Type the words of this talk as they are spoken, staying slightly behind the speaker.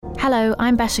Hello,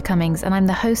 I'm Basha Cummings, and I'm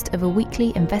the host of a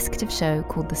weekly investigative show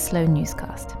called The Slow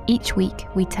Newscast. Each week,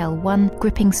 we tell one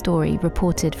gripping story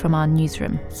reported from our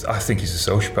newsroom. I think he's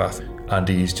a sociopath, and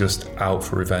he's just out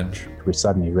for revenge. We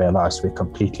suddenly realised we're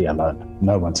completely alone.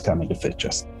 No one's coming to fetch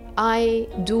us. I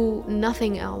do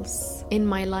nothing else in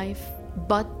my life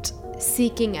but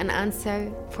seeking an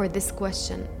answer for this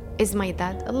question. Is my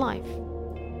dad alive?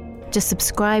 Just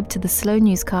subscribe to The Slow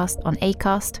Newscast on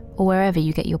Acast or wherever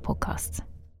you get your podcasts.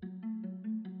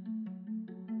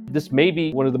 This may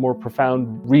be one of the more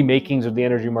profound remakings of the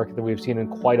energy market that we've seen in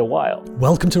quite a while.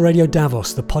 Welcome to Radio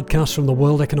Davos, the podcast from the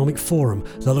World Economic Forum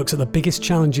that looks at the biggest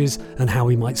challenges and how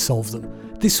we might solve them.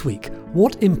 This week,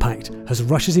 what impact has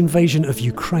Russia's invasion of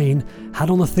Ukraine had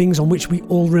on the things on which we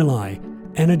all rely,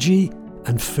 energy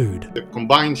and food? The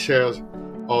combined shares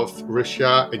of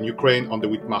Russia and Ukraine on the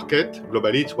wheat market,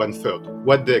 globally it's 1/3.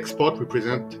 What they export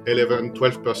represent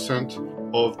 11-12%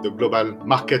 of the global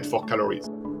market for calories.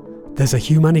 There's a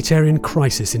humanitarian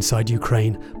crisis inside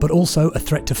Ukraine, but also a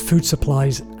threat to food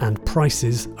supplies and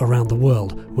prices around the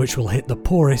world, which will hit the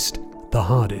poorest the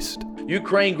hardest.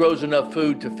 Ukraine grows enough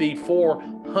food to feed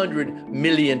 400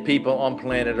 million people on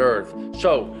planet Earth.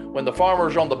 So when the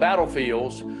farmers on the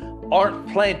battlefields aren't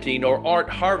planting or aren't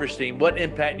harvesting, what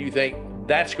impact do you think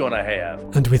that's going to have?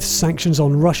 And with sanctions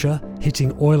on Russia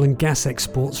hitting oil and gas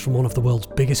exports from one of the world's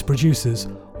biggest producers,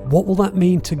 what will that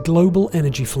mean to global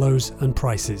energy flows and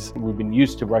prices? We've been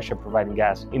used to Russia providing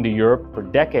gas into Europe for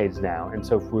decades now, and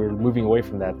so if we're moving away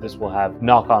from that, this will have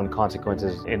knock-on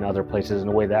consequences in other places in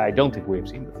a way that I don't think we've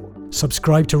seen before.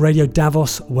 Subscribe to Radio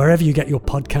Davos wherever you get your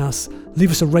podcasts,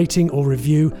 leave us a rating or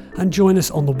review, and join us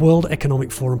on the World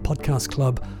Economic Forum Podcast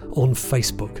Club on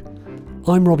Facebook.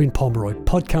 I'm Robin Pomeroy,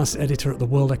 podcast editor at the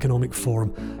World Economic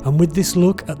Forum, and with this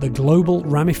look at the global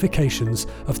ramifications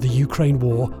of the Ukraine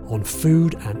war on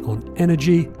food and on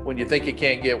energy. When you think it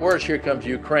can't get worse, here comes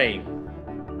Ukraine.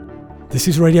 This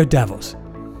is Radio Davos.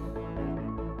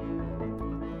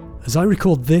 As I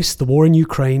record this, the war in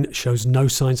Ukraine shows no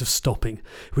signs of stopping,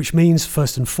 which means,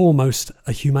 first and foremost,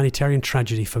 a humanitarian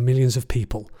tragedy for millions of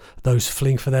people, those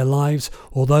fleeing for their lives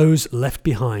or those left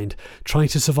behind, trying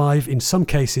to survive, in some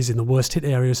cases in the worst hit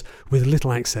areas, with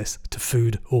little access to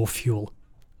food or fuel.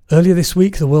 Earlier this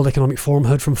week, the World Economic Forum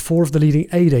heard from 4 of the leading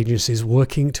aid agencies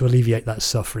working to alleviate that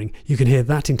suffering. You can hear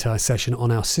that entire session on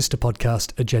our sister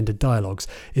podcast, Agenda Dialogues.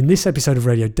 In this episode of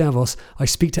Radio Davos, I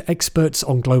speak to experts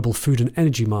on global food and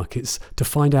energy markets to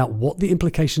find out what the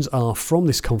implications are from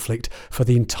this conflict for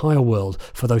the entire world,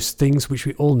 for those things which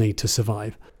we all need to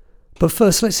survive. But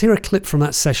first, let's hear a clip from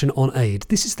that session on aid.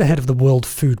 This is the head of the World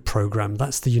Food Programme.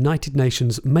 That's the United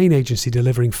Nations' main agency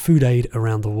delivering food aid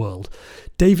around the world.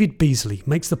 David Beasley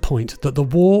makes the point that the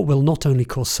war will not only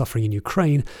cause suffering in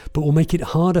Ukraine, but will make it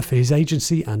harder for his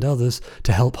agency and others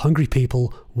to help hungry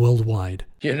people worldwide.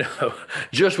 You know,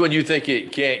 just when you think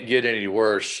it can't get any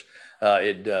worse,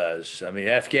 it does. I mean,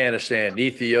 Afghanistan,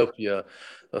 Ethiopia,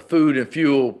 a food and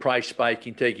fuel price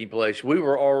spiking taking place. We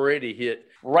were already hit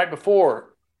right before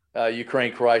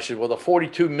Ukraine crisis with a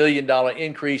 $42 million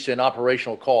increase in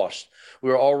operational costs. We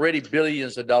were already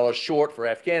billions of dollars short for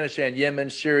Afghanistan, Yemen,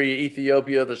 Syria,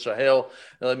 Ethiopia, the Sahel.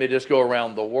 Now, let me just go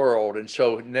around the world. And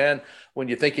so then when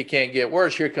you think it can't get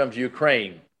worse, here comes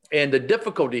Ukraine. And the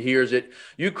difficulty here is that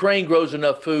Ukraine grows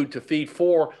enough food to feed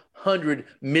 400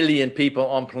 million people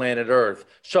on planet Earth.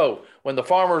 So when the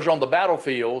farmers on the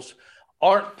battlefields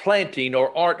aren't planting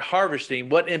or aren't harvesting,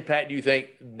 what impact do you think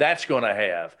that's going to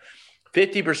have?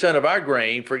 50% of our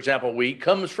grain, for example, wheat,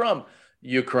 comes from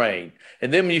Ukraine.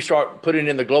 And then when you start putting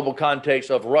in the global context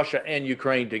of Russia and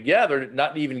Ukraine together,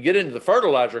 not even get into the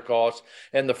fertilizer costs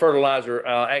and the fertilizer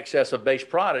excess of base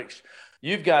products,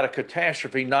 you've got a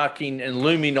catastrophe knocking and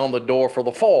looming on the door for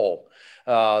the fall.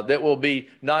 That will be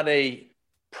not a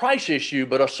price issue,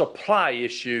 but a supply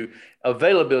issue,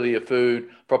 availability of food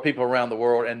for people around the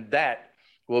world. And that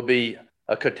will be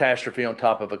a catastrophe on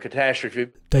top of a catastrophe.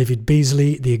 David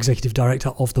Beasley, the Executive Director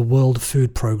of the World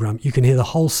Food Programme. You can hear the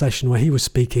whole session where he was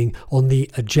speaking on the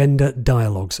Agenda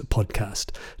Dialogues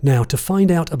podcast. Now, to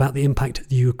find out about the impact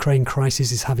the Ukraine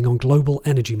crisis is having on global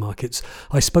energy markets,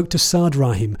 I spoke to Saad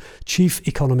Rahim, Chief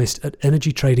Economist at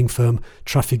energy trading firm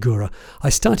Trafigura. I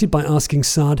started by asking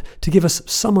Saad to give us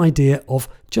some idea of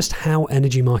just how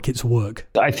energy markets work.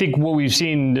 I think what we've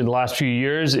seen in the last few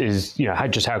years is,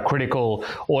 how critical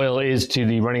oil is to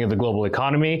the running of the global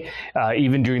economy.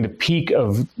 Even during the peak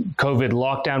of COVID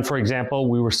lockdown, for example,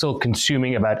 we were still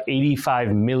consuming about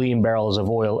 85 million barrels of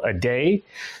oil a day.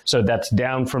 So that's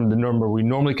down from the number we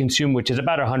normally consume, which is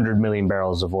about 100 million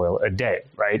barrels of oil a day,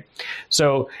 right?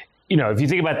 So if you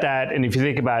think about that, and if you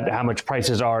think about how much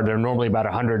prices are, they're normally about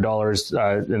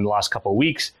 $100 in the last couple of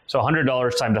weeks. So $100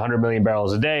 times 100 million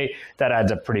barrels a day, that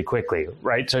adds up pretty quickly,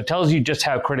 right? So it tells you just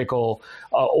how critical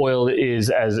oil is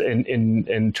as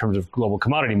in terms of global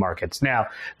commodity markets. Now,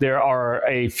 there are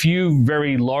a few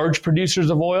very large producers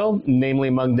of oil, namely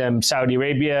among them Saudi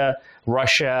Arabia,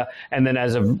 Russia, and then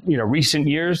as of recent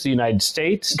years, the United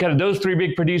States. Kind of those three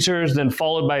big producers, then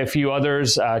followed by a few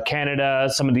others, Canada,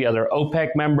 some of the other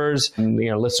OPEC members.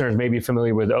 Listeners may be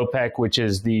familiar with OPEC, which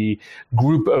is the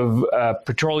group of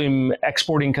petroleum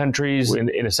exporting countries,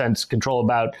 in a sense, control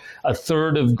about a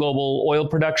third of global oil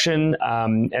production,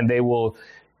 and they will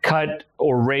cut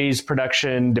or raise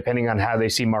production depending on how they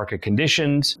see market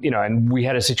conditions. And we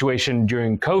had a situation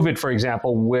during COVID, for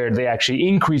example, where they actually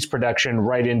increased production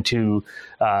right into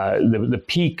the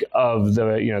peak of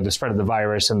the spread of the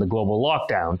virus and the global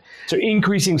lockdown. So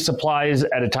increasing supplies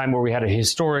at a time where we had a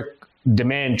historic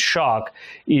demand shock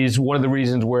is one of the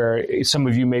reasons where some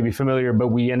of you may be familiar, but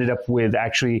we ended up with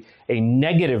actually a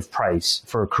negative price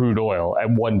for crude oil at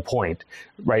one point,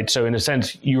 right? So in a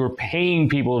sense, you were paying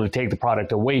people to take the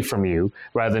product away from you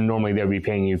rather than normally they would be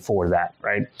paying you for that,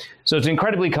 right? So it's an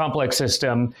incredibly complex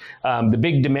system. The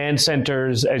big demand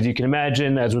centers, as you can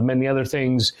imagine, as with many other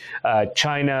things,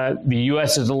 China, the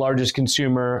US is the largest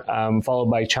consumer, followed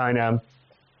by China.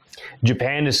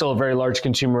 Japan is still a very large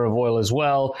consumer of oil as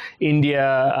well.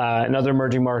 India and other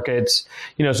emerging markets.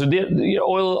 So the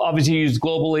oil obviously used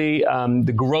globally.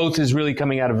 The growth is really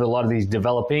coming out of a lot of these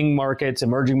developing markets,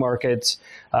 emerging markets,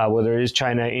 whether it is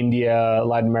China, India,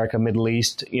 Latin America, Middle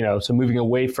East. So moving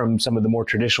away from some of the more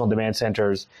traditional demand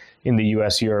centers in the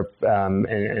US, Europe,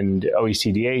 and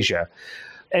OECD Asia.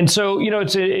 And so,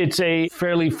 it's a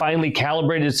fairly finely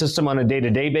calibrated system on a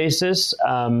day-to-day basis,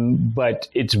 but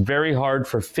it's very hard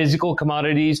for physical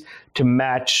commodities to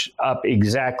match up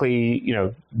exactly,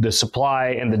 the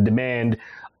supply and the demand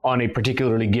on a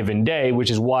particularly given day,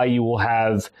 which is why you will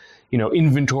have,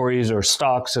 inventories or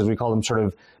stocks, as we call them, sort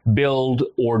of build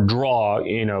or draw,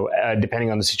 depending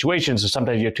on the situation. So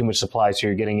sometimes you have too much supply, so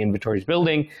you're getting inventories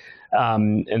building.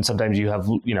 And sometimes you have,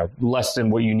 less than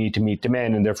what you need to meet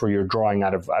demand, and therefore you're drawing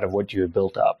out of what you have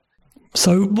built up.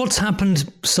 So what's happened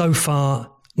so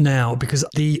far now? Because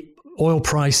the oil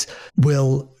price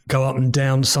will go up and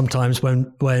down sometimes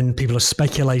when people are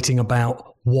speculating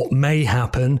about what may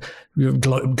happen.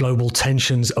 Global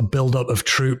tensions, a buildup of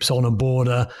troops on a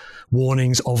border,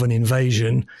 warnings of an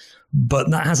invasion, but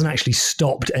that hasn't actually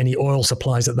stopped any oil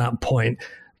supplies at that point.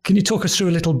 Can you talk us through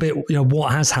a little bit,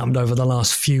 what has happened over the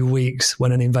last few weeks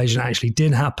when an invasion actually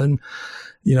did happen?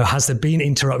 Has there been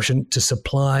interruption to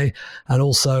supply? And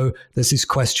also there's this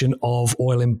question of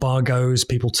oil embargoes,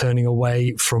 people turning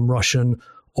away from Russian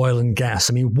oil and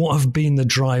gas. I mean, what have been the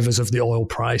drivers of the oil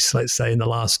price, let's say, in the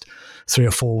last 3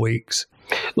 or 4 weeks?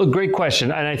 Look, great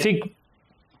question. And I think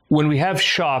when we have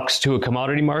shocks to a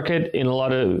commodity market, in a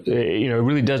lot of, it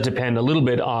really does depend a little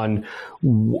bit on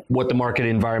what the market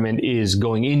environment is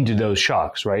going into those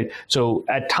shocks, right? So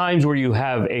at times where you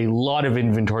have a lot of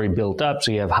inventory built up,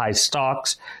 so you have high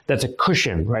stocks, that's a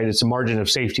cushion, right? It's a margin of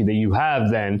safety that you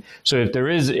have then. So if there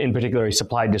is in particular a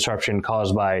supply disruption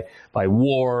caused by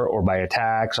war or by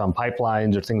attacks on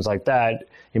pipelines or things like that,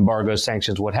 embargoes,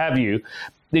 sanctions, what have you,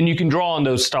 then you can draw on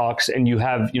those stocks and you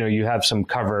have some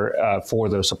cover for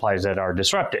those supplies that are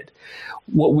disrupted.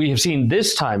 What we have seen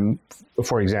this time,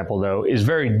 for example, though, is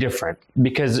very different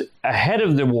because ahead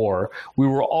of the war, we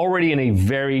were already in a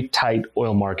very tight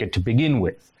oil market to begin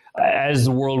with. As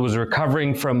the world was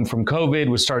recovering from COVID,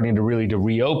 was starting to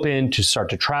reopen, to start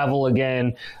to travel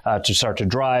again, to start to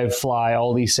drive, fly,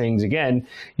 all these things again,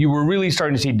 you were really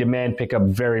starting to see demand pick up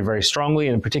very, very strongly.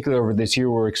 And in particular, over this year,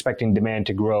 we're expecting demand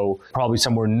to grow probably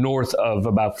somewhere north of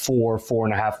about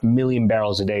 4.5 million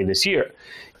barrels a day this year.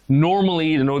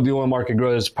 Normally, the oil market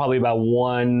grows probably about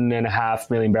 1.5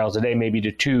 million barrels a day, maybe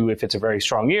to 2 if it's a very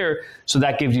strong year. So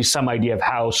that gives you some idea of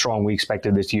how strong we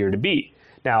expected this year to be.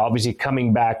 Now, obviously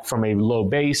coming back from a low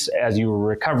base as you were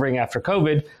recovering after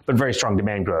COVID, but very strong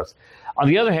demand growth. On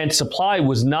the other hand, supply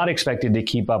was not expected to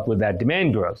keep up with that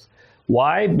demand growth.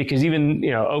 Why? Because even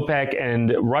OPEC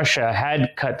and Russia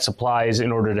had cut supplies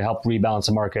in order to help rebalance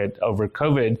the market over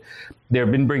COVID. They've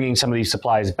been bringing some of these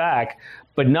supplies back,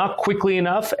 but not quickly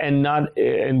enough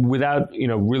and without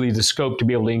really the scope to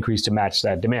be able to increase to match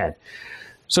that demand.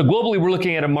 So globally, we're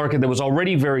looking at a market that was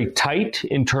already very tight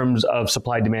in terms of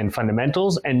supply-demand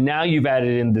fundamentals, and now you've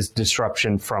added in this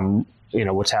disruption from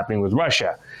what's happening with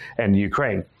Russia and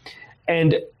Ukraine.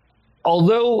 And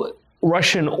although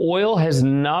Russian oil has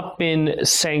not been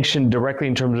sanctioned directly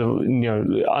in terms of,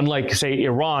 unlike, say,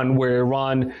 Iran, where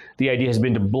Iran, the idea has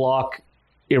been to block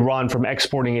Iran from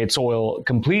exporting its oil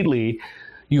completely.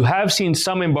 You have seen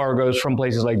some embargoes from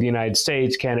places like the United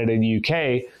States, Canada, the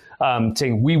UK,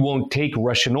 saying we won't take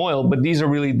Russian oil, but these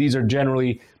are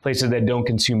generally places that don't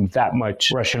consume that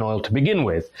much Russian oil to begin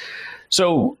with.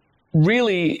 So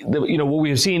really, what we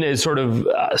have seen is sort of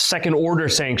second order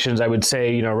sanctions, I would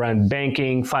say, around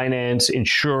banking, finance,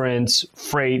 insurance,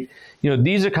 freight.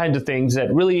 These are kinds of things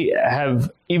that really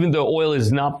have, even though oil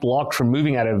is not blocked from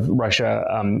moving out of Russia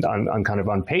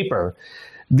on paper,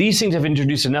 these things have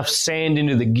introduced enough sand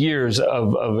into the gears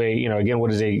of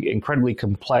what is a incredibly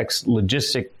complex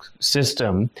logistic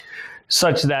system,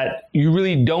 such that you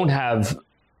really don't have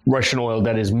Russian oil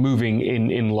that is moving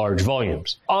in large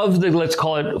volumes. Of the, let's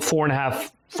call it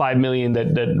 4.5 million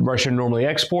that Russia normally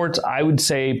exports, I would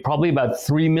say probably about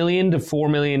 3 million to 4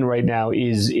 million right now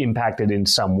is impacted in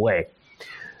some way.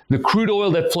 The crude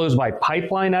oil that flows by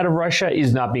pipeline out of Russia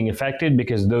is not being affected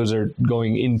because those are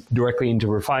going in directly into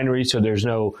refineries. So there's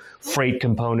no freight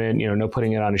component, no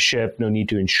putting it on a ship, no need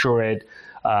to insure it.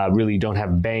 Really don't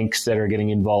have banks that are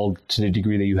getting involved to the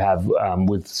degree that you have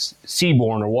with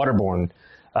seaborne or waterborne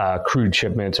crude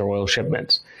shipments or oil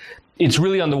shipments. It's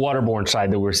really on the waterborne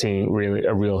side that we're seeing really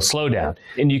a real slowdown.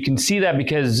 And you can see that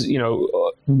because,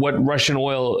 what Russian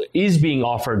oil is being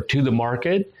offered to the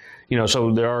market,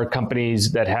 so there are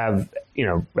companies that have,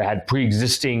 had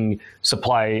pre-existing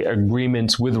supply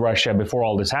agreements with Russia before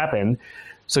all this happened.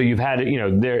 So you've had,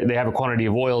 they have a quantity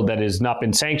of oil that has not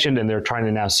been sanctioned and they're trying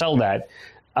to now sell that.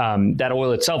 That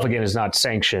oil itself, again, is not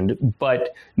sanctioned,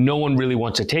 but no one really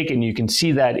wants to take it. And you can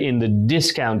see that in the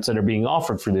discounts that are being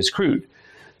offered for this crude.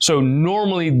 So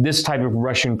normally this type of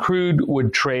Russian crude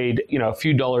would trade, a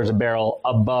few dollars a barrel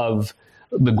above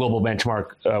the global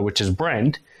benchmark, which is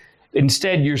Brent.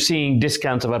 Instead, you're seeing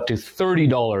discounts of up to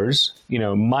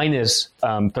 $30, minus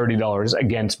 $30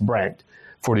 against Brent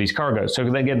for these cargoes. So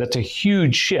again, that's a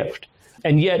huge shift.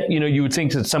 And yet, you would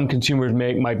think that some consumers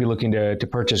might be looking to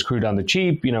purchase crude on the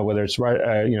cheap, whether it's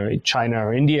China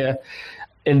or India,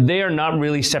 and they are not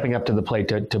really stepping up to the plate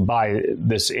to buy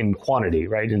this in quantity,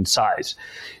 right, in size.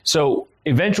 So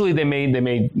eventually, they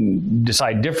may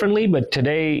decide differently. But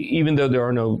today, even though there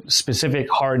are no specific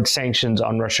hard sanctions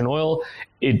on Russian oil,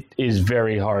 it is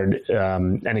very hard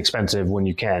and expensive when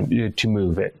you can to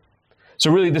move it.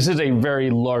 So really, this is a very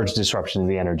large disruption in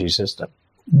the energy system.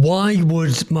 Why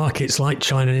would markets like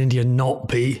China and India not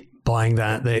be buying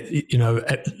that?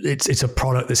 It's a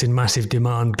product that's in massive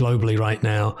demand globally right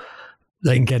now.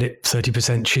 They can get it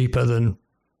 30% cheaper than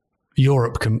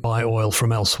Europe can buy oil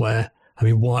from elsewhere. I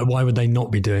mean, why would they not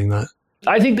be doing that?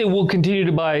 I think they will continue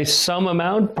to buy some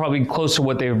amount, probably close to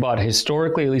what they've bought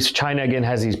historically. At least China, again,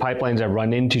 has these pipelines that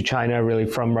run into China really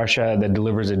from Russia that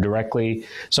delivers it directly.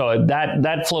 So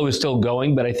that flow is still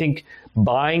going. But I think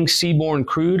buying seaborne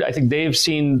crude, I think they've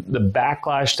seen the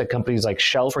backlash that companies like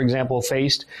Shell, for example,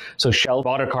 faced. So Shell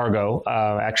bought a cargo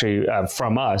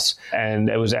from us, and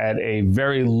it was at a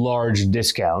very large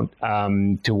discount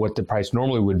to what the price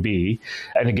normally would be.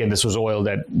 And again, this was oil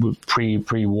that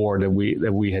pre-war that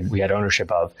we had ownership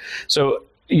of. So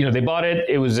they bought it.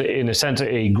 It was, in a sense,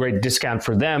 a great discount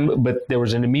for them, but there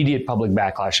was an immediate public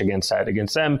backlash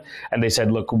against them. And they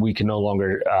said, look, we can no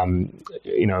longer,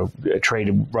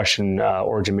 trade Russian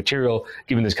origin material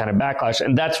given this kind of backlash.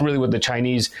 And that's really what the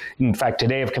Chinese, in fact,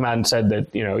 today have come out and said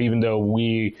that, even though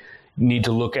we need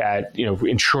to look at,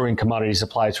 ensuring commodity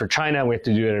supplies for China, we have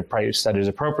to do it at a price that is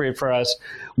appropriate for us.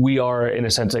 We are, in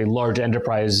a sense, a large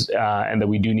enterprise, and that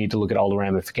we do need to look at all the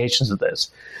ramifications of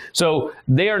this. So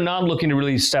they are not looking to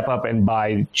really step up and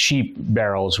buy cheap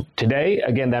barrels today.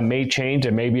 Again, that may change.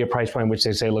 There may be a price point in which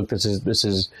they say, look, this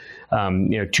is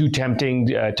too tempting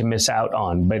to miss out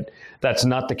on. But that's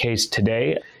not the case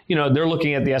today. They're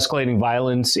looking at the escalating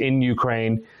violence in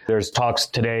Ukraine. There's talks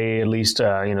today, at least,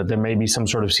 there may be some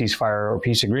sort of ceasefire or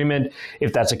peace agreement.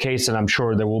 If that's the case, then I'm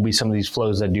sure there will be some of these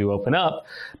flows that do open up.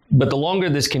 But the longer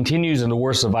this continues and the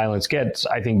worse the violence gets,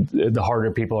 I think the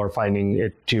harder people are finding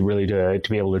it to really to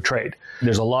be able to trade.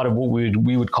 There's a lot of what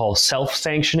we would call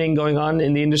self-sanctioning going on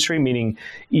in the industry, meaning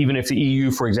even if the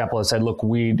EU, for example, has said, look,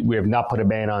 we have not put a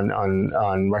ban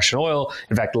on Russian oil.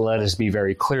 In fact, let us be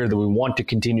very clear that we want to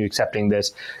continue accepting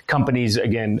this. Companies,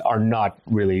 again, are not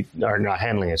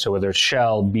handling it. So whether it's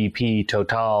Shell, BP,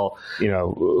 Total,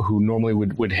 who normally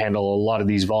would handle a lot of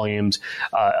these volumes,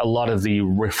 a lot of the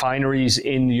refineries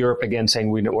in Europe, again, saying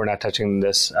we're not touching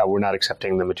this, we're not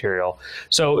accepting the material.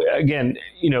 So again,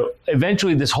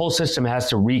 eventually this whole system has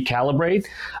to recalibrate,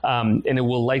 and it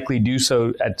will likely do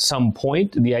so at some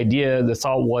point. The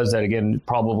thought was that, again,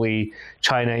 probably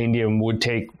China, India would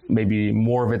take maybe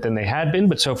more of it than they had been,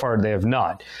 but so far they have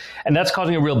not. And that's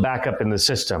causing a a real backup in the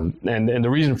system. And the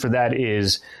reason for that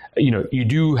is, you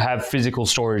do have physical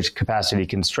storage capacity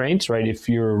constraints, right? If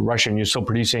you're Russian, you're still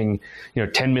producing,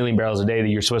 10 million barrels a day that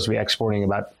you're supposed to be exporting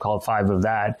about, call it 5 of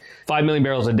that. 5 million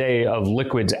barrels a day of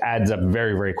liquids adds up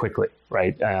very, very quickly,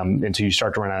 right? And so you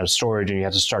start to run out of storage and you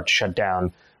have to start to shut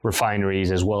down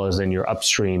refineries as well as in your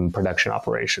upstream production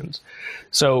operations.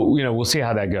 So, we'll see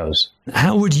how that goes.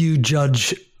 How would you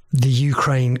judge the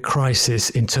Ukraine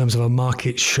crisis in terms of a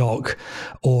market shock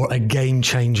or a game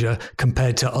changer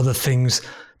compared to other things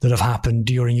that have happened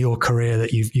during your career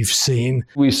that you've seen?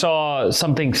 We saw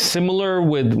something similar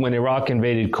with when Iraq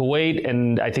invaded Kuwait,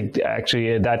 and I think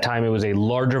actually at that time it was a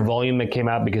larger volume that came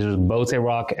out because it was both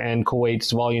Iraq and Kuwait's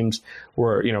volumes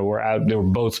were out. They were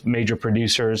both major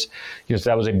producers. So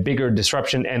that was a bigger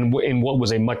disruption, and in what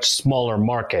was a much smaller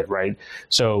market, right?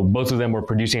 So both of them were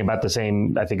producing about the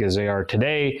same, I think, as they are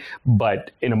today,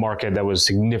 but in a market that was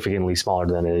significantly smaller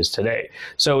than it is today.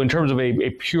 So in terms of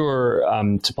a pure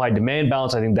supply-demand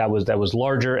balance, I think that was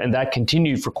larger, and that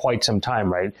continued for quite some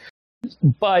time, right?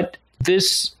 But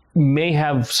this may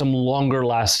have some longer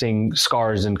lasting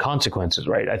scars and consequences,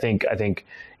 right? I think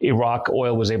Iraq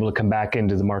oil was able to come back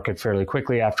into the market fairly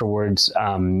quickly afterwards.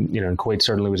 And Kuwait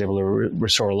certainly was able to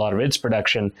restore a lot of its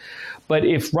production. But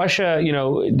if Russia,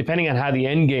 depending on how the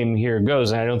end game here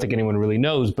goes, and I don't think anyone really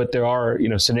knows, but there are,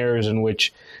 scenarios in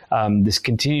which this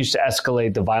continues to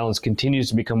escalate, the violence continues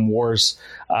to become worse,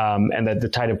 and that the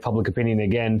tide of public opinion,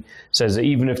 again, says that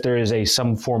even if there is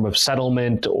some form of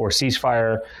settlement or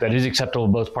ceasefire that is acceptable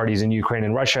to both parties in Ukraine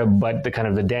and Russia, but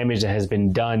the damage that has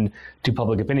been done to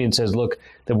public opinion says, look,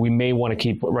 that we may want to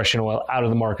keep Russian oil out of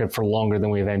the market for longer than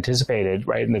we've anticipated,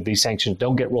 right? And that these sanctions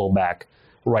don't get rolled back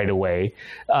right away.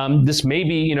 This may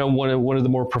be, one of the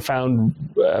more profound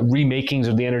remakings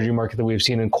of the energy market that we've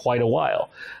seen in quite a while,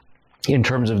 in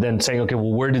terms of then saying, okay,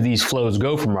 well, where do these flows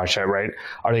go from Russia, right?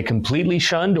 Are they completely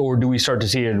shunned, or do we start to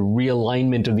see a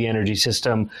realignment of the energy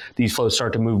system? These flows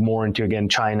start to move more into, again,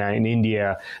 China and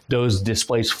India. Those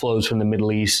displaced flows from the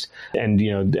Middle East and,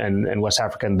 and West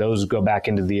Africa, and those go back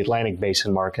into the Atlantic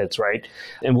basin markets, right?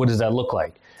 And what does that look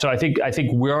like? So I think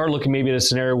we are looking maybe at a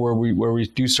scenario where we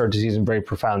do start to see some very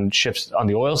profound shifts on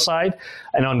the oil side.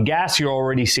 And on gas, you're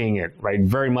already seeing it, right?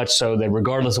 Very much so that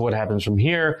regardless of what happens from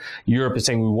here, Europe is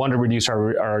saying we want to reduce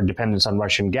our dependence on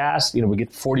Russian gas. We get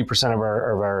 40% of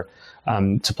our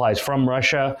supplies from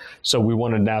Russia. So we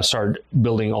want to now start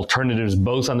building alternatives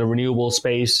both on the renewable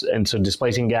space, and so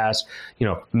displacing gas,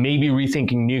 maybe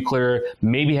rethinking nuclear,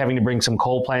 maybe having to bring some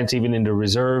coal plants even into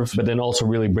reserve, but then also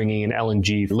really bringing in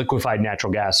LNG, liquefied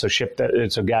natural gas. So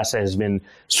gas that has been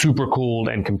super cooled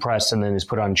and compressed and then is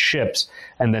put on ships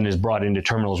and then is brought into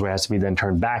terminals where it has to be then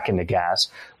turned back into gas,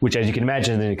 which, as you can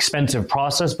imagine, is an expensive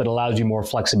process, but allows you more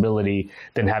flexibility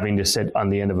than having to sit on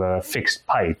the end of a fixed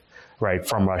pipe, right,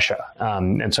 from Russia.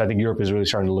 And so I think Europe is really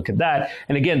starting to look at that.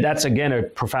 And again, that's a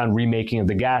profound remaking of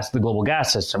the global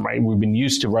gas system, right? We've been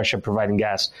used to Russia providing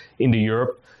gas into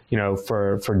Europe,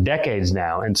 for decades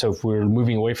now. And so if we're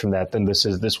moving away from that, then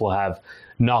this will have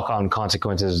knock-on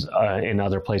consequences in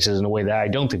other places in a way that I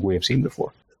don't think we have seen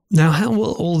before. Now, how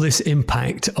will all this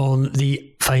impact on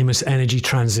the famous energy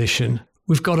transition?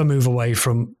 We've got to move away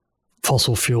from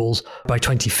fossil fuels by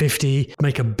 2050,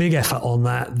 make a big effort on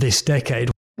that this decade.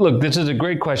 Look, this is a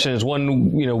great question. It's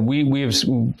one, we have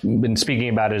been speaking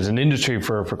about as an industry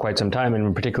for quite some time. And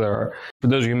in particular, for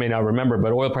those of you who may not remember,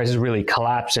 but oil prices really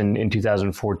collapsed in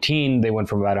 2014. They went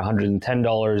from about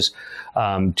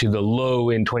 $110 to the low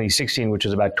in 2016, which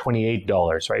was about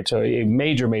 $28, right? So a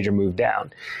major, major move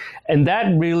down. And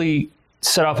that really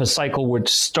set off a cycle which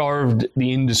starved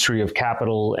the industry of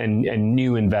capital and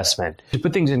new investment. To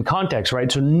put things in context,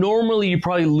 right? So normally you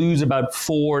probably lose about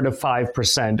 4 to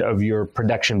 5% of your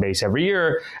production base every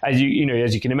year. As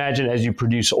you can imagine, as you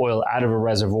produce oil out of a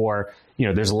reservoir,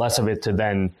 there's less of it to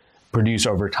then produce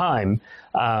over time.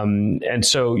 And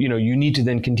so, you need to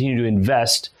then continue to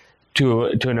invest to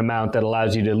an amount that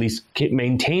allows you to at least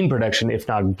maintain production, if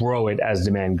not grow it as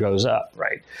demand goes up,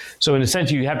 right? So in a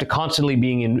sense, you have to constantly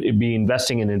be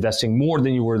investing more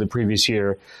than you were the previous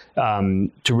year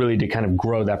to kind of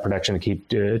grow that production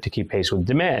to keep pace with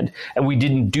demand. And we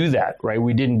didn't do that, right?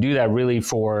 We didn't do that really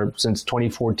since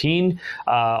 2014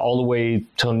 all the way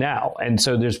till now. And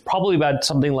so there's probably about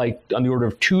something like on the order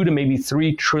of $2 to maybe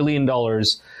 $3 trillion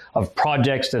of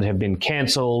projects that have been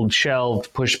canceled,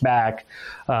 shelved, pushed back,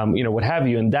 what have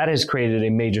you. And that has created a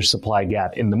major supply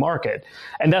gap in the market.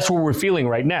 And that's what we're feeling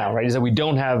right now, right? Is that we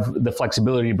don't have the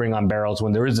flexibility to bring on barrels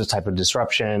when there is this type of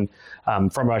disruption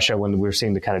from Russia, when we're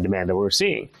seeing the kind of demand that we're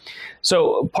seeing.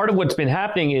 So part of what's been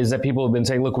happening is that people have been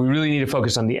saying, look, we really need to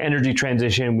focus on the energy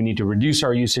transition. We need to reduce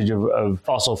our usage of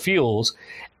fossil fuels.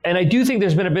 And I do think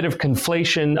there's been a bit of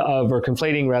conflating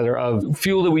of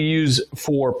fuel that we use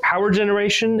for power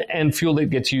generation and fuel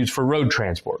that gets used for road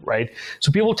transport, right?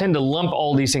 So people tend to lump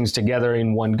all these things together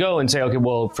in one go and say, okay,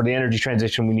 well, for the energy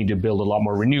transition, we need to build a lot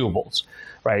more renewables,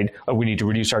 right? Or we need to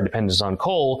reduce our dependence on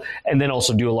coal and then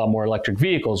also do a lot more electric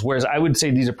vehicles. Whereas I would say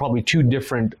these are probably two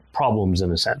different problems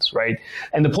in a sense, right?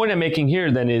 And the point I'm making here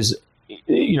then is,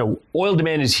 oil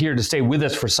demand is here to stay with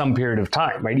us for some period of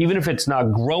time, right? Even if it's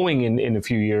not growing in a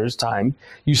few years' time,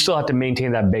 you still have to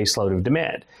maintain that base load of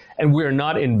demand. And we're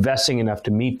not investing enough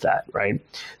to meet that, right?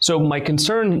 So my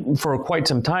concern for quite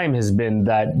some time has been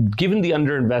that given the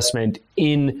underinvestment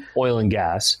in oil and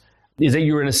gas, is that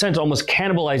you're in a sense almost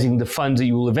cannibalizing the funds that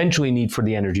you will eventually need for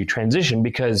the energy transition,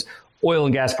 because oil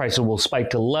and gas prices will spike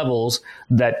to levels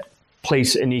that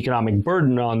place an economic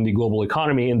burden on the global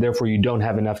economy, and therefore you don't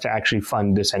have enough to actually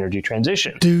fund this energy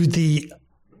transition. Do the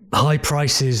high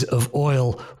prices of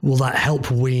oil, will that help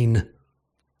wean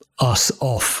us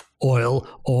off oil,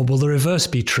 or will the reverse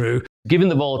be true? Given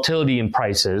the volatility in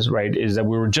prices, right, is that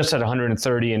we were just at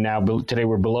 130 and now today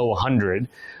we're below 100.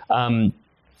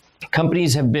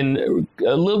 Companies have been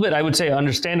a little bit, I would say,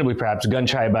 understandably perhaps, gun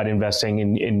shy about investing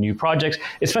in new projects,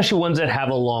 especially ones that have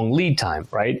a long lead time,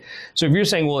 right? So if you're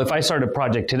saying, well, if I start a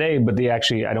project today, but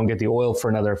I don't get the oil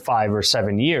for another 5 or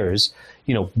 7 years,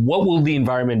 what will the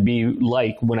environment be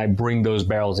like when I bring those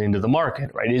barrels into the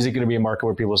market, right? Is it going to be a market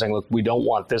where people are saying, look, we don't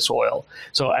want this oil?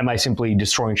 So am I simply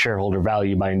destroying shareholder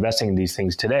value by investing in these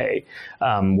things today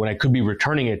when I could be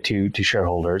returning it to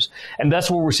shareholders? And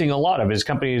that's what we're seeing a lot of, is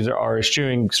companies are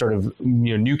eschewing sort of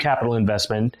new capital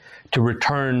investment to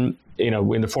return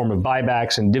in the form of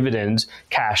buybacks and dividends,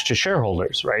 cash to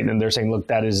shareholders, right? And they're saying, look,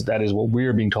 that is what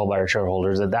we're being told by our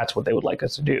shareholders, that's what they would like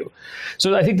us to do.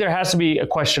 So I think there has to be a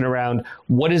question around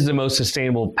what is the most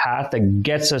sustainable path that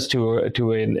gets us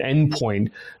to an end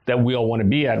point that we all want to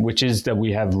be at, which is that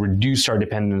we have reduced our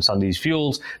dependence on these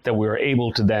fuels, that we are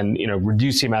able to then,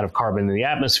 reduce the amount of carbon in the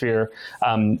atmosphere.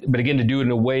 But again, to do it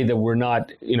in a way that we're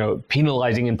not,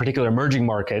 penalizing in particular emerging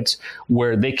markets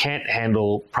where they can't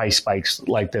handle price spikes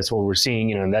like this, what we're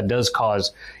seeing, and that does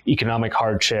cause economic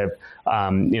hardship,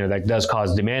 that does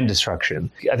cause demand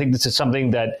destruction. I think this is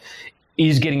something that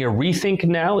is getting a rethink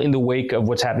now in the wake of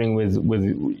what's happening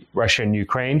with Russia and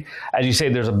Ukraine. As you say,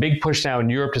 there's a big push now in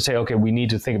Europe to say, okay, we need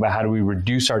to think about how do we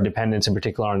reduce our dependence, in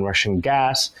particular on Russian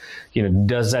gas.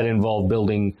 Does that involve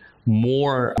building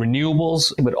more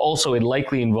renewables? But also it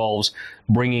likely involves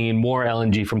bringing in more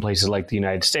LNG from places like the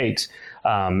United States.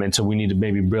 And so we need to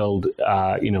maybe build,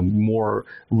 more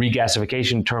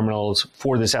regasification terminals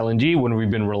for this LNG when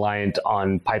we've been reliant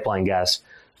on pipeline gas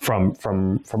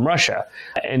from Russia.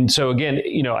 And so again,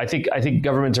 I think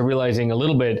governments are realizing a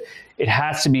little bit, it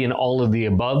has to be an all of the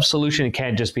above solution. It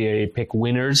can't just be a pick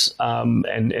winners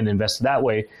and invest that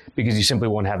way, because you simply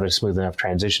won't have a smooth enough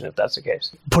transition if that's the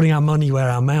case. Putting our money where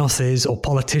our mouth is, or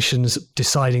politicians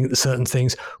deciding certain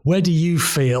things, where do you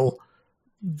feel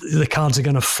the cards are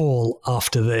going to fall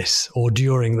after this or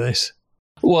during this?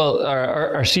 Well,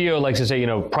 our CEO likes to say,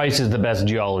 price is the best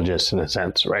geologist in a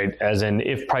sense, right? As in,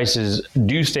 if prices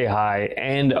do stay high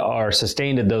and are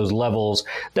sustained at those levels,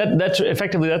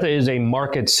 that is a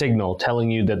market signal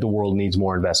telling you that the world needs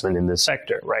more investment in this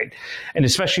sector, right? And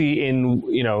especially in,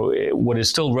 what is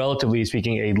still, relatively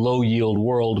speaking, a low yield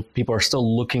world, people are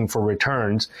still looking for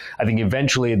returns. I think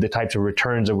eventually the types of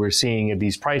returns that we're seeing at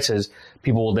these prices,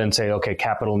 people will then say, okay,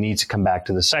 capital needs to come back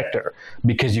to the sector,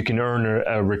 because you can earn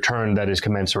a return that is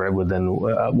commensurate with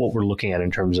what we're looking at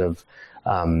in terms of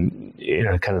kind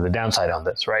of the downside on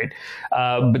this, right?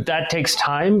 But that takes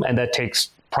time, and that takes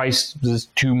prices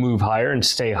to move higher and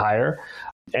stay higher.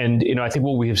 And I think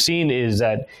what we have seen is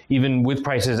that even with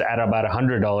prices at about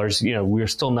 $100, we're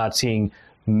still not seeing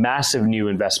massive new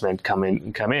investment come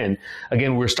in.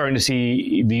 Again, we're starting to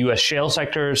see the U.S. shale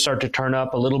sector start to turn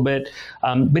up a little bit.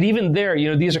 But even there,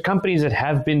 these are companies that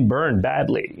have been burned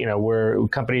badly. Where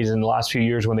companies in the last few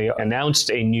years, when they announced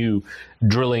a new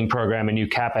drilling program, a new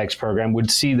CapEx program,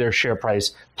 would see their share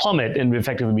price plummet and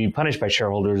effectively be punished by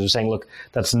shareholders who are saying, look,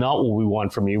 that's not what we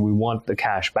want from you. We want the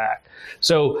cash back.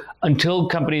 So until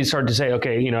companies start to say,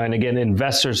 okay, and again,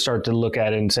 investors start to look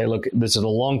at it and say, look, this is a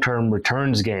long-term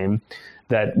returns game,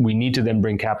 that we need to then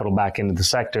bring capital back into the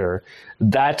sector,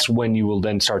 that's when you will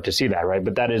then start to see that, right?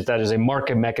 But that is a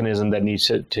market mechanism that needs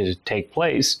to take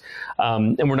place,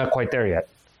 and we're not quite there yet.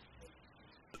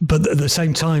 But at the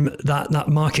same time, that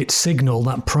market signal,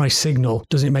 that price signal,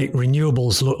 does it make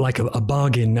renewables look like a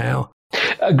bargain now?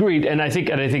 Agreed, and I think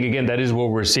again that is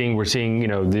what we're seeing. We're seeing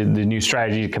the new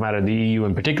strategy come out of the EU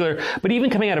in particular, but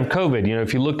even coming out of COVID.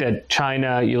 If you looked at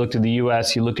China, you looked at the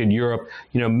US, you looked at Europe.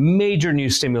 Major new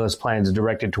stimulus plans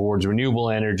directed towards renewable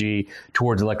energy,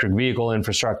 towards electric vehicle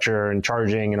infrastructure and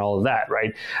charging and all of that,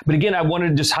 right? But again, I wanted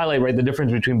to just highlight the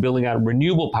difference between building out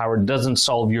renewable power doesn't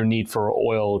solve your need for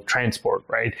oil transport,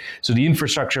 right? So the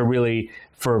infrastructure really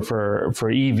for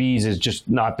EVs is just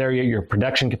not there yet. Your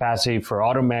production capacity for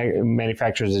auto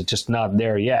manufacturers is just not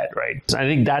there yet, right? So I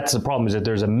think that's the problem, is that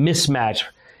there's a mismatch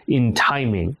in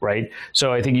timing, right?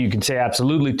 So I think you can say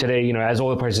absolutely today, as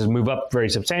oil prices move up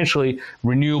very substantially,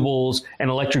 renewables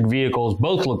and electric vehicles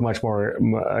both look much more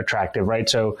attractive, right?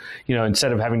 So,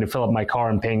 instead of having to fill up my car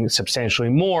and paying substantially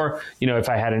more, if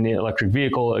I had an electric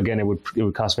vehicle, again, it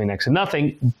would cost me next to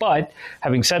nothing. But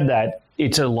having said that,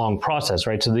 it's a long process,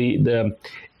 right? So the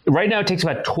right now it takes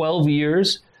about 12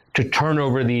 years to turn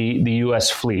over the U.S.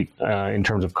 fleet in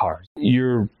terms of cars.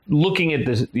 You're looking at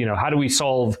this, how do we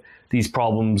solve these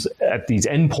problems at these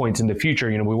endpoints in the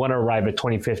future? We want to arrive at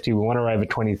 2050, we want to arrive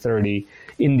at 2030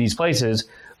 in these places,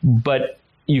 but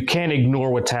you can't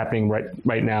ignore what's happening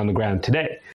right now on the ground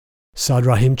today. Saad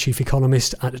Rahim, chief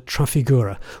economist at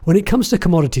Trafigura. When it comes to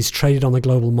commodities traded on the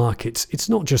global markets, it's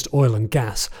not just oil and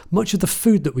gas. Much of the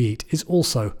food that we eat is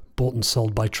also bought and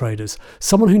sold by traders.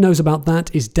 Someone who knows about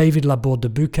that is David Laborde de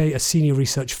Bouquet, a senior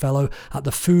research fellow at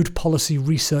the Food Policy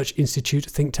Research Institute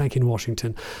think tank in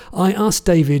Washington. I asked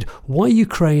David why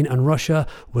Ukraine and Russia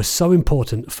were so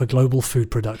important for global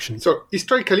food production. So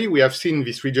historically, we have seen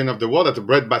this region of the world as the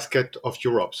breadbasket of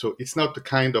Europe. So it's not a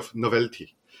kind of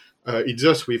novelty. It's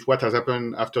just with what has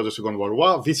happened after the Second World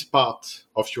War, this part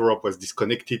of Europe was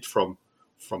disconnected from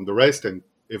the rest and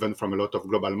even from a lot of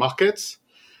global markets.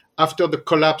 After the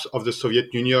collapse of the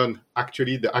Soviet Union,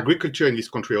 actually the agriculture in this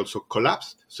country also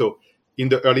collapsed. So in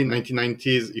the early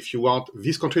 1990s, if you want,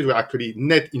 these countries were actually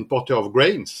net importer of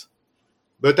grains.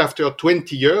 But after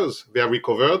 20 years, they have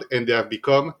recovered and they have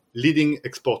become leading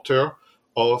exporter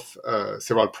of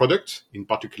several products, in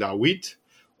particular wheat,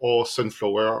 or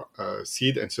sunflower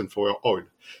seed and sunflower oil.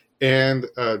 And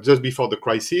just before the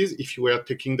crisis, if you were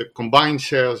taking the combined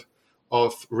shares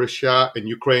of Russia and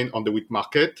Ukraine on the wheat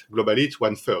market, globally it's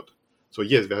 1/3. So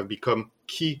yes, they have become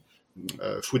key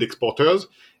food exporters.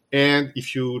 And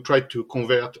if you try to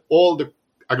convert all the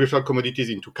agricultural commodities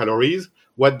into calories,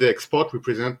 what they export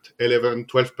represent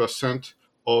 11-12%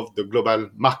 of the global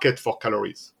market for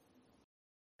calories.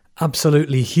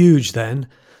 Absolutely huge then.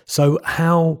 So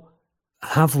how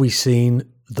have we seen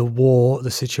the war, the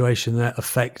situation there,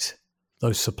 affect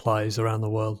those supplies around the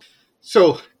world?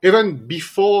 So even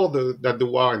before the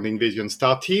war and the invasion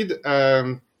started,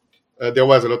 there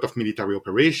was a lot of military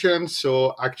operations.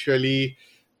 So actually,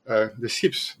 the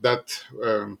ships that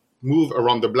move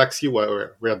around the Black Sea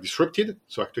were disrupted.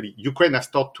 So actually, Ukraine has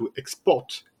started to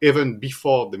export even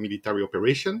before the military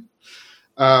operation.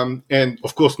 And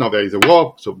of course, now there is a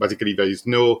war. So basically, there is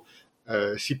no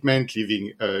shipment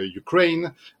leaving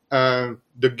Ukraine.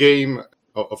 The game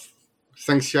of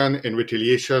sanction and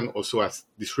retaliation also has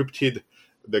disrupted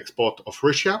the export of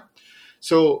Russia.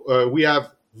 So we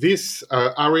have this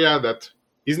area that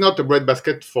is not a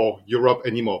breadbasket for Europe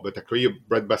anymore, but actually a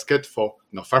breadbasket for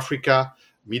North Africa,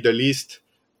 Middle East,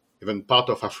 even part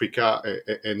of Africa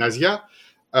and Asia.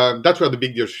 That's where the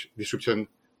big disruption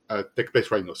takes place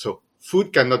right now. So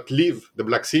food cannot leave the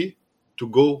Black Sea to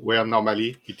go where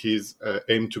normally it is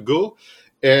aimed to go.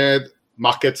 And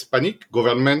markets panic,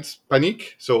 governments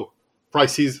panic. So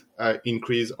prices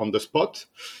increase on the spot.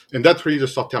 And that's really the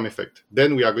short-term effect.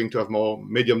 Then we are going to have more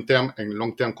medium-term and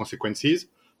long-term consequences,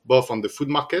 both on the food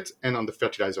market and on the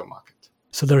fertilizer market.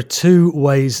 So there are two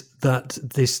ways that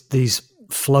these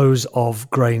flows of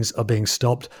grains are being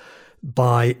stopped: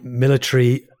 by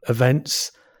military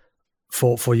events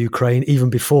for Ukraine, even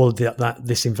before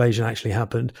this invasion actually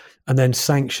happened, and then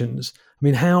sanctions. I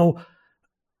mean, how,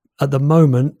 at the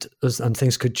moment, and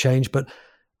things could change, but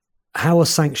how are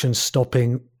sanctions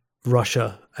stopping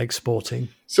Russia exporting?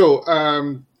 So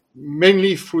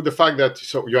mainly through the fact that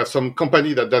you have some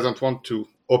company that doesn't want to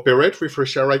operate with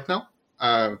Russia right now.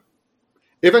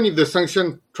 Even if the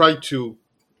sanctions try to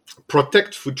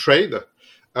protect food trade,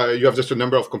 you have just a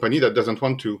number of companies that doesn't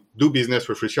want to do business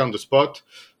with Russia on the spot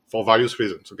for various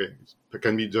reasons. Okay, it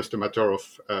can be just a matter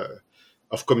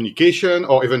of communication,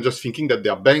 or even just thinking that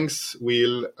their banks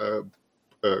will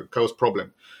cause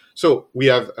problem. So we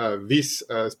have this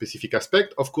specific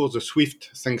aspect. Of course, the SWIFT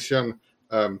sanction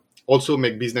also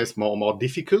make business more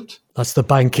difficult. That's the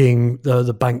banking,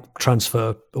 the bank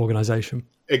transfer organization.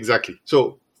 Exactly.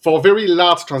 So for very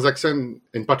large transactions,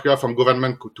 in particular from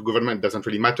government to government, doesn't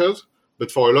really matter.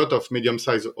 But for a lot of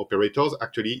medium-sized operators,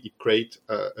 actually, it creates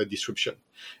a disruption.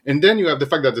 And then you have the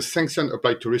fact that the sanction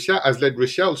applied to Russia has led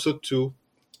Russia also to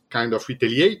kind of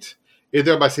retaliate,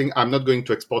 either by saying, I'm not going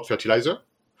to export fertilizer,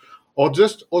 or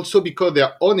just also because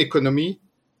their own economy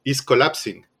is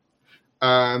collapsing.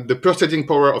 And the purchasing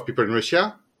power of people in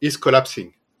Russia is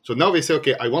collapsing. So now they say,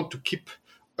 okay, I want to keep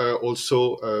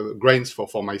also grains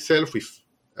for myself with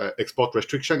export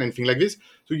restriction and things like this.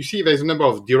 So you see there's a number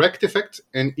of direct effects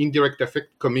and indirect effects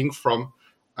coming from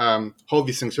how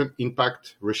these sanctions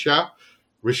impact Russia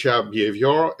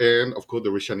behavior, and of course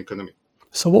the Russian economy.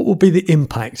 So what will be the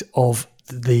impact of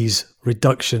these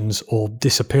reductions or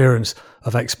disappearance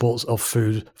of exports of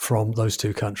food from those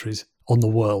two countries on the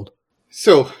world?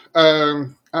 So,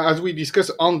 as we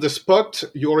discussed on the spot,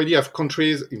 you already have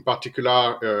countries, in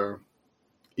particular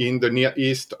in the Near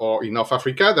East or in North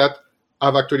Africa, that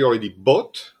have actually already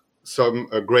bought some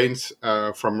grains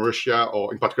from Russia,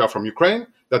 or in particular from Ukraine,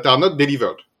 that are not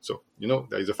delivered. So,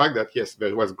 there is a fact that, yes,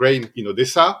 there was grain in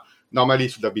Odessa. Normally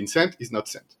it should have been sent, is not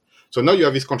sent. So now you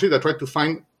have this country that try to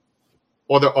find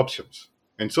other options.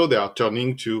 And so they are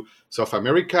turning to South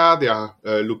America, they are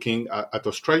looking at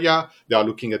Australia, they are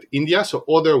looking at India, so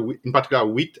other, in particular,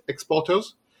 wheat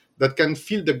exporters that can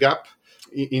fill the gap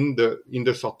in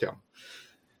the short term.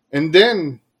 And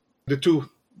then the two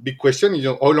big questions,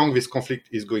 how long this conflict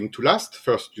is going to last.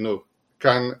 First,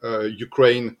 can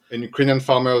Ukraine and Ukrainian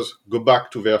farmers go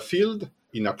back to their field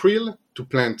in April to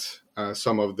plant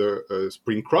some of the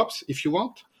spring crops, if you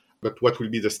want? But what will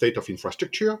be the state of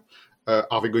infrastructure?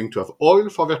 Are they going to have oil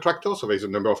for their tractors? So there's a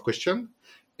number of questions.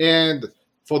 And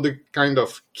for the kind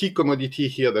of key commodity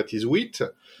here that is wheat,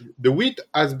 the wheat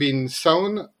has been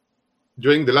sown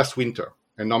during the last winter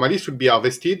and normally should be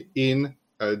harvested in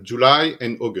July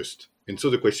and August. And so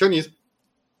the question is,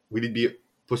 will it be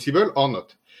possible or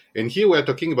not? And here we're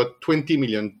talking about 20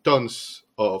 million tons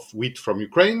of wheat from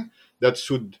Ukraine that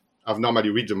should have normally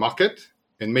reached the market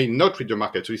and may not reach the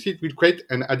market. So you see, it will create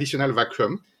an additional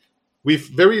vacuum with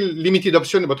very limited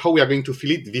option about how we are going to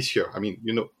fill it this year. I mean,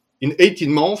 in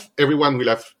 18 months, everyone will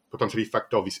have potentially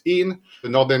factored this in. The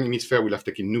Northern Hemisphere will have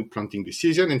taken new planting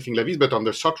decision and things like this. But on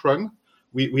the short run,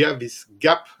 we have this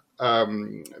gap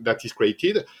that is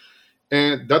created.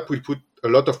 And that will put a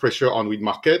lot of pressure on wheat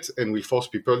markets and will force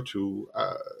people to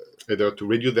either to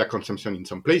reduce their consumption in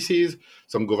some places,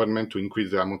 some government to increase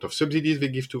the amount of subsidies they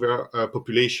give to their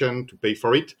population to pay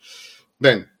for it.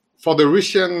 Then, for the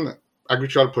Russian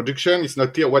agricultural production, it's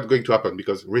not clear what's going to happen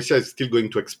because Russia is still going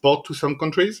to export to some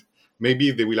countries.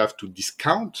 Maybe they will have to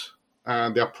discount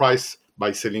their price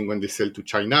by selling when they sell to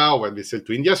China or when they sell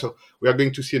to India. So we are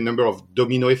going to see a number of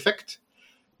domino effect.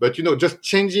 But, just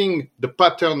changing the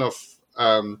pattern of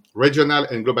regional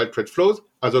and global trade flows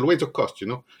has always a cost.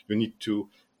 You need to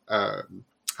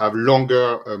have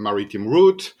longer maritime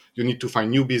route. You need to find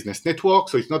new business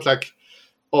networks. So it's not like,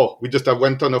 we just have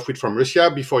 1 ton of wheat from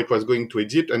Russia before it was going to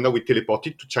Egypt, and now we teleport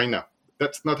it to China.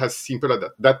 That's not as simple as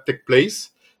that. That takes place,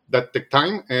 that takes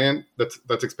time, and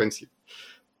that's expensive.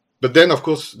 But then, of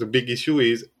course, the big issue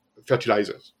is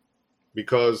fertilizers,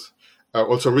 because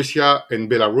also Russia and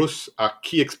Belarus are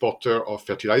key exporters of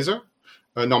fertilizer.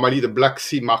 Normally, the Black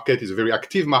Sea market is a very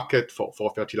active market for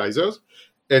fertilizers,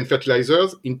 and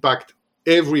fertilizers impact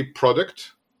every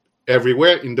product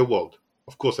everywhere in the world,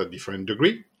 of course, at different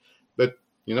degree. But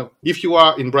if you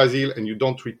are in Brazil and you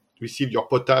don't receive your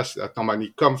potash that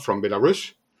normally comes from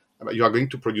Belarus, you are going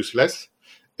to produce less.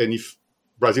 And if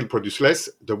Brazil produces less,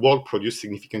 the world produces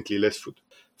significantly less food.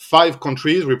 5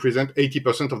 countries represent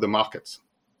 80% of the markets.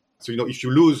 So, if you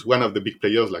lose one of the big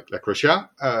players like Russia,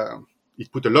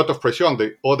 it put a lot of pressure on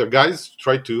the other guys to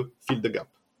try to fill the gap.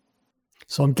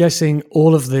 So I'm guessing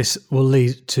all of this will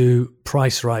lead to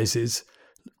price rises.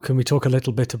 Can we talk a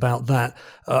little bit about that?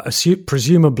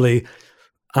 Presumably,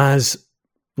 as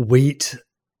wheat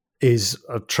is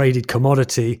a traded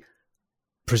commodity,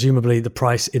 presumably the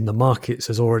price in the markets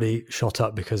has already shot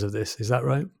up because of this. Is that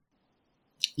right?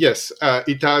 Yes,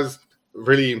 it has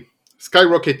really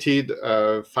skyrocketed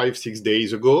 5-6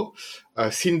 days ago.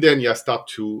 Since then, it has started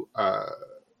to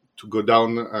go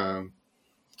down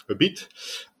a bit.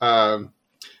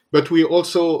 But we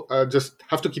also just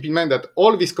have to keep in mind that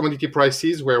all these commodity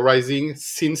prices were rising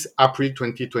since April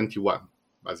 2021,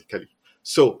 basically.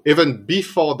 So even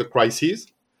before the crisis,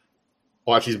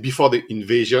 or at least before the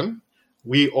invasion,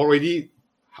 we already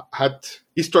had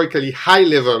historically high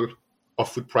level of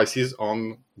food prices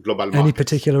on global markets. Any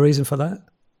particular reason for that?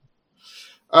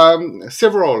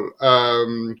 Several.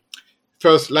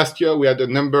 First, last year we had a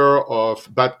number of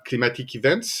bad climatic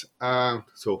events.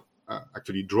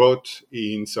 Actually drought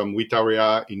in some wheat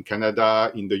area in Canada,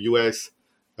 in the US,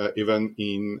 even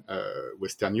in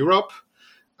Western Europe.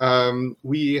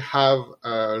 We have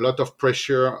a lot of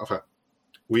pressure.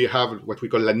 We have what we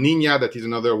call La Nina, that is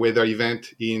another weather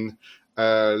event in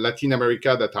Latin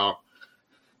America that are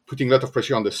putting a lot of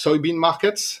pressure on the soybean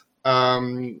markets.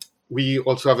 We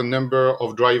also have a number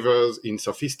of drivers in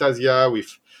Southeast Asia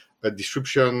with a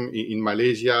disruption in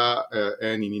Malaysia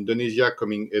and in Indonesia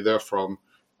coming either from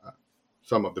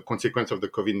some of the consequences of the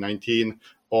COVID-19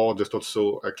 or just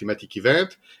also a climatic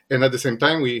event. And at the same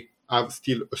time, we have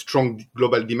still a strong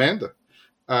global demand.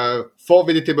 For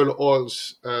vegetable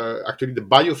oils, actually the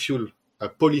biofuel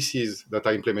policies that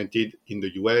are implemented in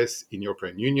the US, in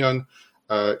European Union,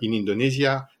 in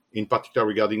Indonesia, in particular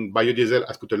regarding biodiesel,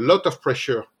 has put a lot of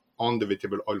pressure on the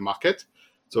vegetable oil market.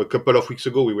 So a couple of weeks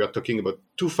ago, we were talking about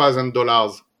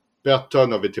 $2,000 per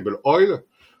ton of vegetable oil,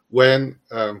 when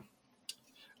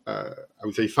I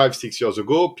would say 5-6 years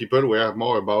ago, people were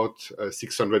more about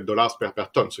 $600 per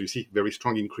ton. So you see, very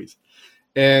strong increase.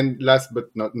 And last but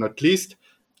not least,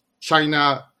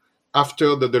 China,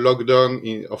 after the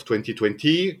lockdown of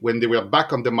 2020, when they were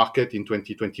back on the market in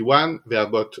 2021, they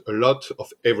bought a lot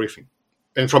of everything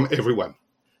and from everyone.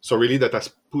 So really that has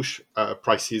pushed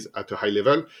prices at a high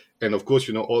level. And of course,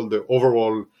 all the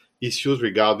overall issues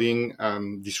regarding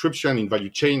disruption in value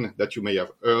chain that you may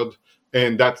have heard,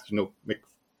 and that, make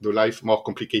the life more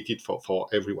complicated for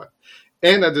everyone.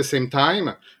 And at the same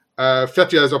time,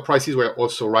 fertilizer prices were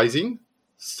also rising,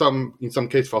 in some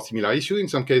case for similar issue, in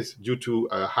some case due to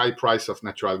a high price of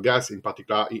natural gas, in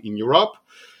particular in Europe.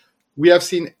 We have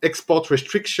seen export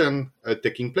restriction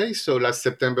taking place. So last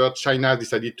September, China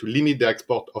decided to limit the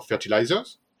export of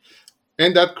fertilizers.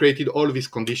 And that created all this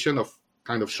condition of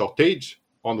kind of shortage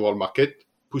on the world market,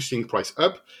 pushing price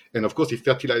up. And of course, if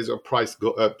fertilizer price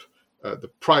go up, the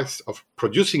price of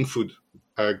producing food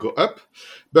go up.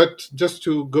 But just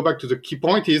to go back to the key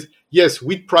point is, yes,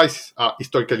 wheat prices are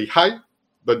historically high,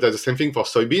 but there's the same thing for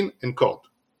soybean and corn.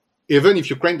 Even if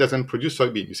Ukraine doesn't produce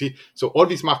soybean, you see. So all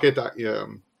these markets are,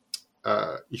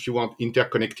 if you want,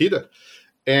 interconnected.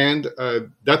 And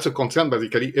that's a concern,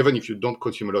 basically, even if you don't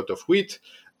consume a lot of wheat,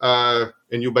 and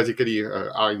you basically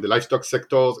are in the livestock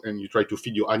sectors and you try to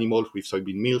feed your animals with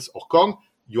soybean meals or corn,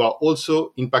 you are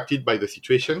also impacted by the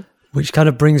situation. Which kind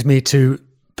of brings me to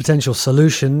potential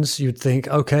solutions. You'd think,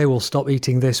 okay, we'll stop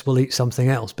eating this, we'll eat something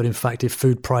else. But in fact, if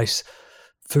food prices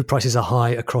are high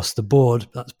across the board,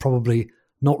 that's probably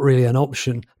not really an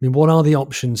option. I mean, what are the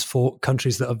options for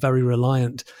countries that are very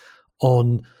reliant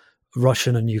on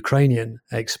Russian and Ukrainian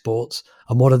exports?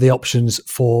 And what are the options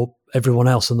for everyone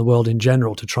else in the world in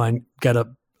general to try and get a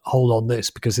hold on this,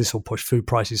 because this will push food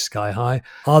prices sky high?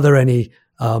 Are there any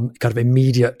kind of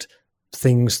immediate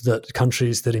things that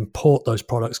countries that import those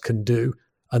products can do?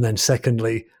 And then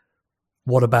secondly,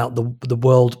 what about the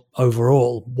world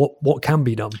overall? What can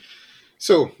be done?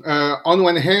 So on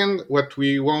one hand, what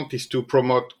we want is to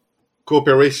promote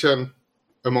cooperation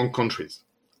among countries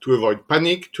to avoid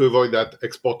panic, to avoid that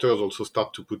exporters also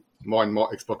start to put more and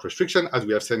more export restriction, as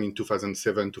we have seen in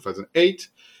 2007, 2008,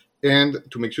 and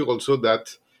to make sure also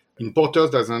that importers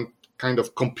doesn't kind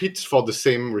of compete for the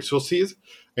same resources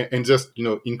and just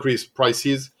increase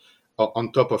prices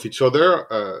on top of each other.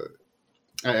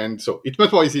 And so it's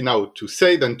much more easy now to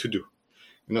say than to do.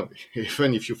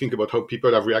 Even if you think about how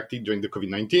people have reacted during the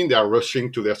COVID-19, they are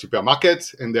rushing to their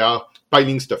supermarkets and they are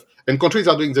piling stuff. And countries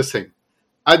are doing the same.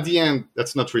 At the end,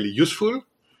 that's not really useful,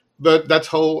 but that's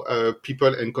how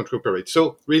people and countries operate.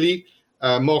 So really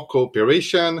more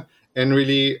cooperation and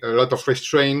really a lot of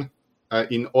restraint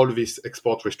in all this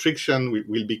export restriction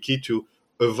will be key to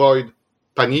avoid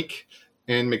panic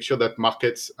and make sure that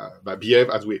markets behave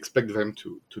as we expect them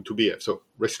to behave. So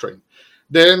restraint.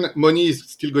 Then money is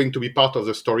still going to be part of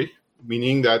the story,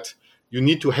 meaning that you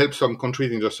need to help some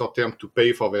countries in the short term to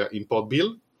pay for their import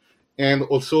bill, and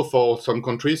also for some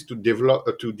countries to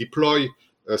deploy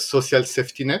a social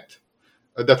safety net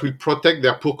that will protect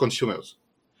their poor consumers.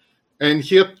 And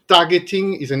here,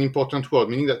 targeting is an important word,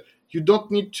 meaning that you don't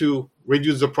need to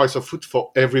reduce the price of food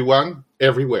for everyone,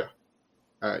 everywhere.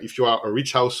 If you are a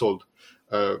rich household,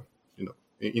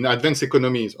 in advanced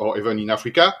economies or even in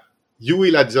Africa, you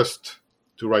will adjust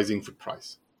to rising food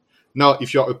price. Now,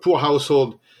 if you're a poor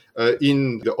household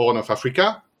in the Horn of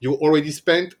Africa, you already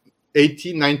spent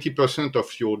 80-90%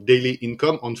 of your daily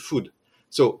income on food.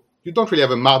 So you don't really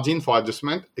have a margin for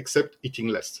adjustment except eating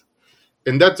less.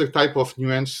 And that's the type of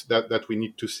nuance that we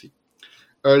need to see.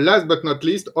 last but not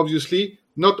least, obviously,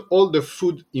 not all the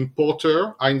food importers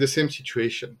are in the same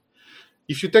situation.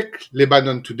 If you take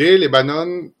Lebanon today,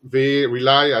 they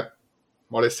rely at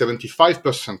more or less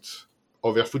 75%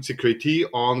 of their food security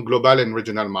on global and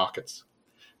regional markets.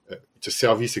 It's a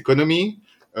service economy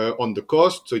on the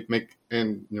coast, so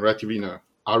and relatively in a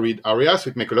arid area, so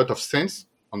it makes a lot of sense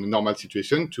on the normal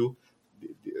situation to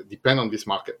depend on this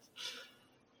market.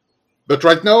 But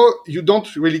right now, you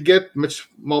don't really get much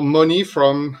more money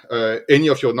from any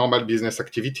of your normal business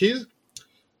activities.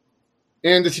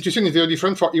 And the situation is very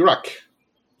different for Iraq,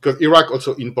 because Iraq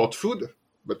also imports food,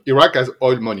 but Iraq has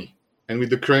oil money. And with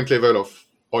the current level of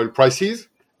oil prices,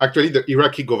 actually the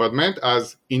Iraqi government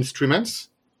has instruments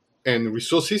and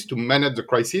resources to manage the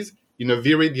crisis in a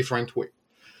very different way.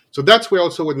 So that's where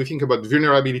also when we think about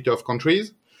vulnerability of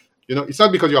countries, it's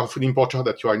not because you're a food importer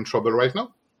that you are in trouble right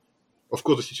now. Of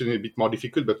course, the situation is a bit more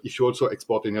difficult, but if you also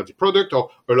export energy product or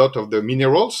a lot of the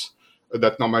minerals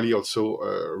that normally also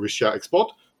Russia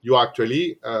export, you are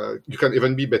actually, you can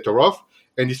even be better off.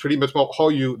 And it's really much more how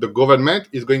the government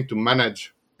is going to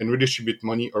manage and redistribute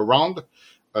money around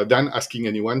than asking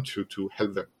anyone to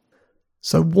help them.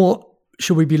 So what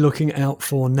should we be looking out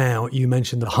for now? You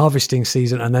mentioned the harvesting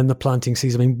season and then the planting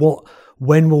season. I mean,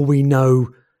 when will we know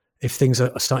if things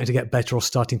are starting to get better or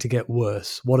starting to get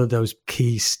worse? What are those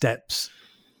key steps?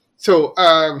 So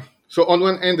on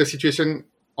one end, the situation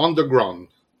on the ground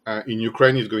in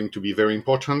Ukraine is going to be very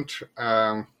important.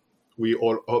 We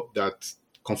all hope that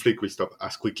conflict will stop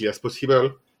as quickly as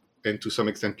possible. And to some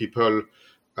extent, people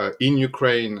in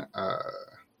Ukraine,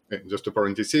 just a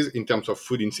parenthesis, in terms of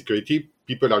food insecurity,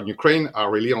 people in Ukraine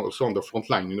are really also on the front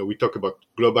line. We talk about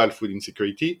global food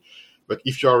insecurity, but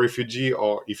if you are a refugee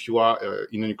or if you are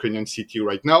in a Ukrainian city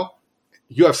right now,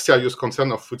 you have serious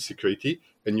concern of food security.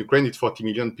 And Ukraine is 40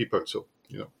 million people. So,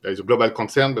 there is a global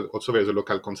concern, but also there is a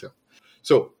local concern.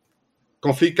 So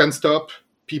conflict can stop,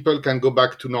 people can go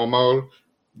back to normal.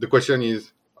 The question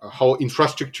is how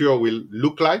infrastructure will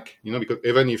look like, because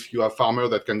even if you have farmers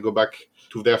that can go back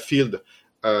to their field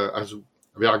as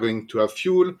we are going to have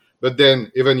fuel, but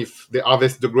then even if they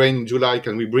harvest the grain in July,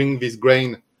 can we bring this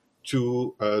grain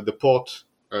to the port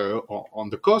on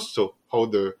the coast? So how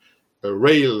the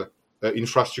rail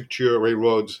infrastructure,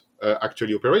 railroads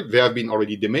actually operate. They have been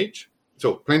already damaged.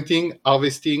 So planting,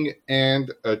 harvesting,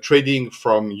 and trading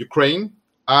from Ukraine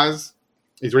is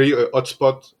really a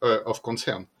hotspot of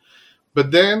concern. But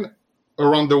then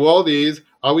around the world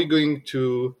are we going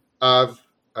to have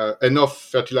enough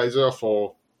fertilizer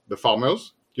for the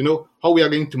farmers? How we are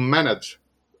going to manage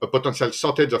a potential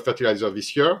shortage of fertilizer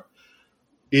this year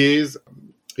is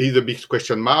a big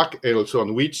question mark, and also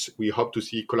on which we hope to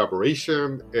see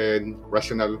collaboration and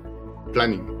rational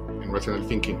planning and rational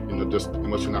thinking, not just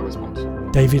emotional response.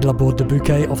 David Laborde de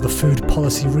Bouquet of the Food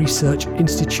Policy Research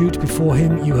Institute. Before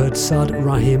him, you heard Saad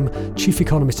Rahim, Chief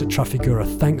Economist at Trafigura.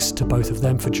 Thanks to both of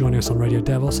them for joining us on Radio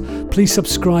Davos. Please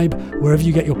subscribe wherever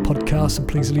you get your podcasts, and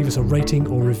please leave us a rating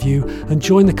or review and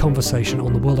join the conversation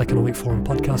on the World Economic Forum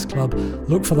Podcast Club.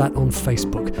 Look for that on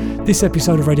Facebook. This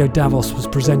episode of Radio Davos was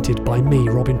presented by me,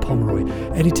 Robin Pomeroy.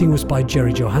 Editing was by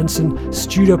Jerry Johansson.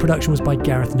 Studio production was by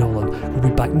Gareth Nolan. We'll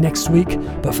be back next week,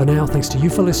 but for now, thanks to you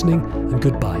for listening, and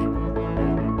goodbye.